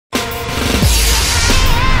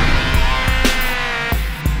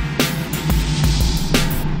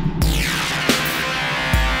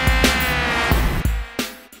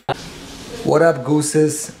What up,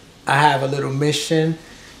 gooses? I have a little mission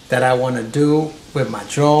that I want to do with my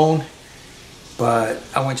drone, but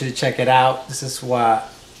I want you to check it out. This is what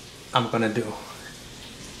I'm gonna do.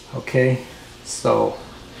 Okay, so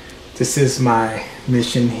this is my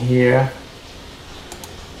mission here.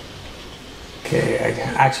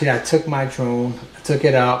 Okay, I took my drone, I took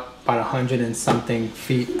it up about 100 and something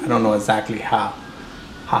feet. I don't know exactly how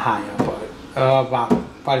high up, but about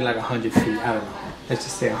probably like 100 feet. I don't know. Let's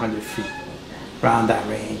just say 100 feet, around that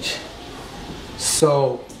range.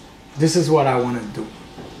 So this is what I want to do.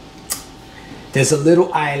 There's a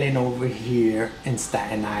little island over here in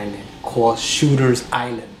Staten Island called Shooter's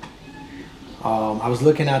Island. I was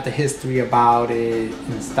looking at the history about it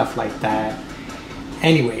and stuff like that.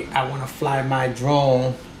 Anyway, I want to fly my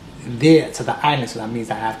drone there to the island, so that means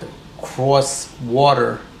I have to cross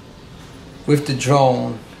water with the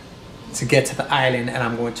drone to get to the island, and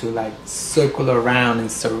I'm going to like circle around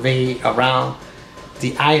and survey around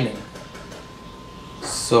the island.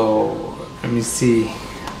 So let me see,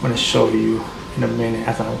 I'm going to show you in a minute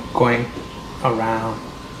as I'm going around.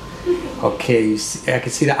 Okay, you see, I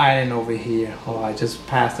can see the island over here. Oh, I just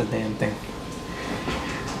passed the damn thing.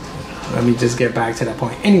 Let me just get back to that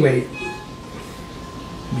point. Anyway,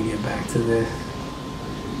 let me get back to this.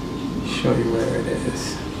 Show you where it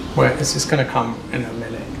is. Well, it's just gonna come in a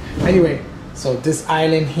minute. Anyway, so this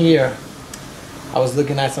island here, I was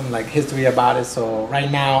looking at some like history about it. So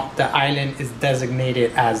right now, the island is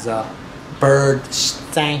designated as a bird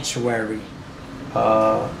sanctuary.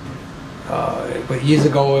 But years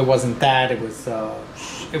ago, it wasn't that. It was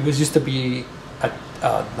used to be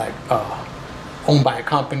owned by a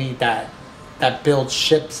company that builds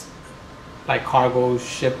ships, like cargo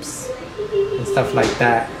ships and stuff like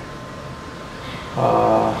that.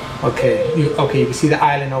 Okay, you can see the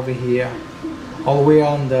island over here, all the way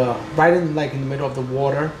on the right in the middle of the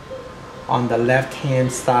water, on the left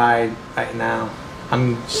hand side. Right now,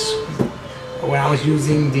 when I was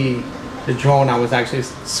using the drone, I was actually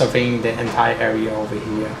surveying the entire area over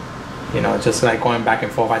here. You know, just like going back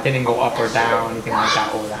and forth. I didn't go up or down, anything like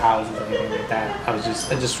that, over the houses or anything like that. I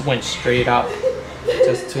just went straight up,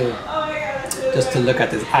 just to look at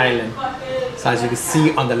this island. So as you can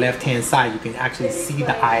see on the left hand side, you can actually see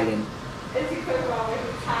the island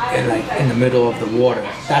in the middle of the water.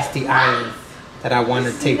 That's the island that I want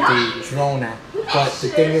to take the drone at. But the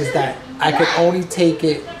thing is that I could only take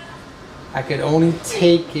it at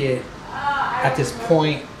this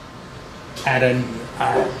point at an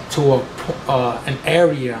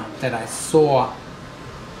area that I saw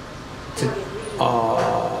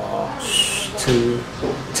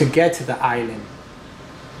to get to the island.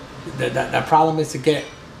 The problem is to get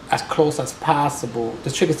as close as possible.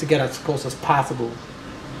 The trick is to get as close as possible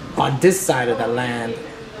on this side of the land,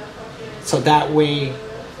 so that way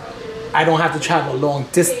I don't have to travel a long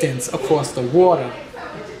distance across the water,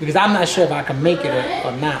 because I'm not sure if I can make it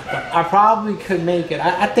or not, but I probably could make it.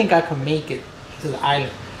 I think I can make it to the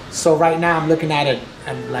island. So right now I'm looking at it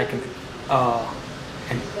and like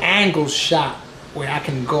an angle shot where I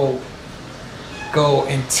can go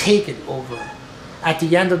and take it over. At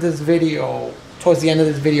the end of this video, towards the end of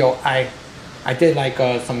this video, I did like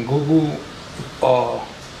some Google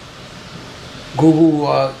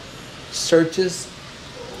searches,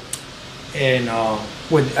 and I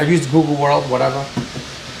used Google World, whatever,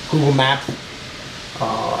 Google Map.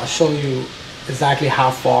 I'll show you exactly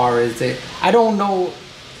how far is it. I don't know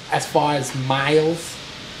as far as miles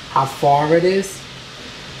how far it is.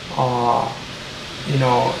 You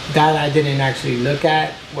know, that I didn't actually look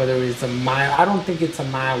at, whether it's a mile. I don't think it's a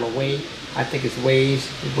mile away. I think it's way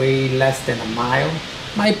less than a mile.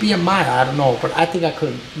 Might be a mile, I don't know, but I think I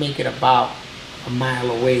could make it about a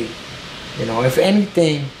mile away. You know, if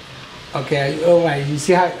anything. Okay, all right, you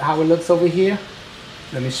see how it looks over here?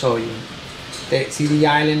 Let me show you. See the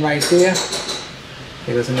island right there?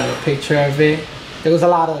 There was another picture of it. There was a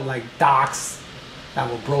lot of like docks that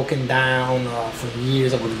were broken down for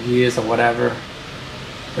years over the years or whatever.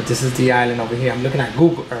 But this is the island over here. I'm looking at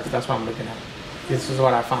Google Earth. That's what I'm looking at. This is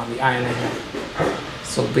what I found, the island.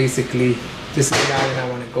 So basically, this is the island I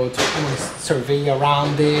want to go to. I'm going to survey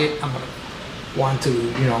around it. I'm going to want to,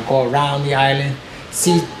 you know, go around the island.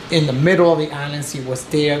 See in the middle of the island, see what's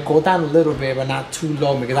there. Go down a little bit, but not too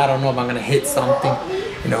low, because I don't know if I'm going to hit something,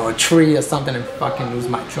 you know, a tree or something, and fucking lose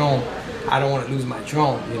my drone. I don't want to lose my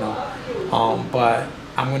drone, you know. But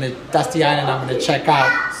that's the island I'm going to check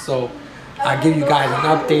out. So I'll give you guys an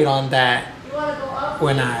update on that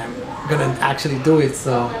when I'm gonna actually do it.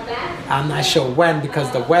 So I'm not sure when, because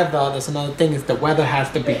the weather, that's another thing, is the weather has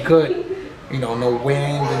to be good. You know, no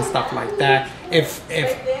wind and stuff like that. If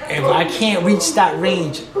I can't reach that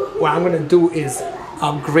range what I'm gonna do is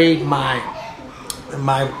upgrade my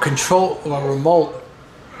control or remote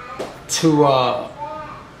to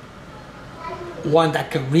one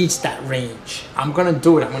that can reach that range. I'm gonna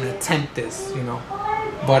do it. I'm gonna attempt this, you know.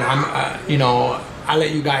 But I'm, you know, I'll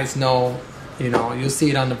let you guys know. You know, you'll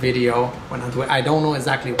see it on the video when I do it. I don't know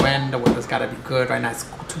exactly when. The weather's gotta be good. Right now it's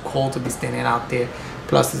too cold to be standing out there.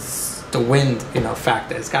 Plus it's the wind, you know,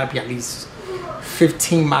 factor. It's gotta be at least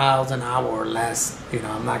 15 miles an hour or less. You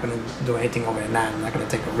know, I'm not gonna do anything over that. I'm not gonna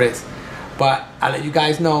take a risk. But I'll let you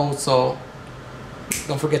guys know. So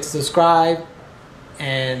don't forget to subscribe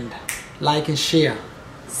and like and share.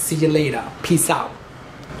 See you later. Peace out.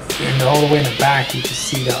 And all the way in the back, you can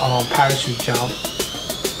see the parachute jump.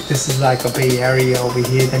 This is like a Bay Area over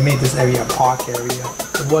here. They made this area a park area.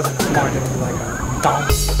 It wasn't a park, it was like a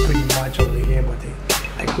dump pretty much over here, but they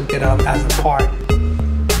hooked it up as a park.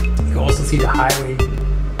 You can also see the highway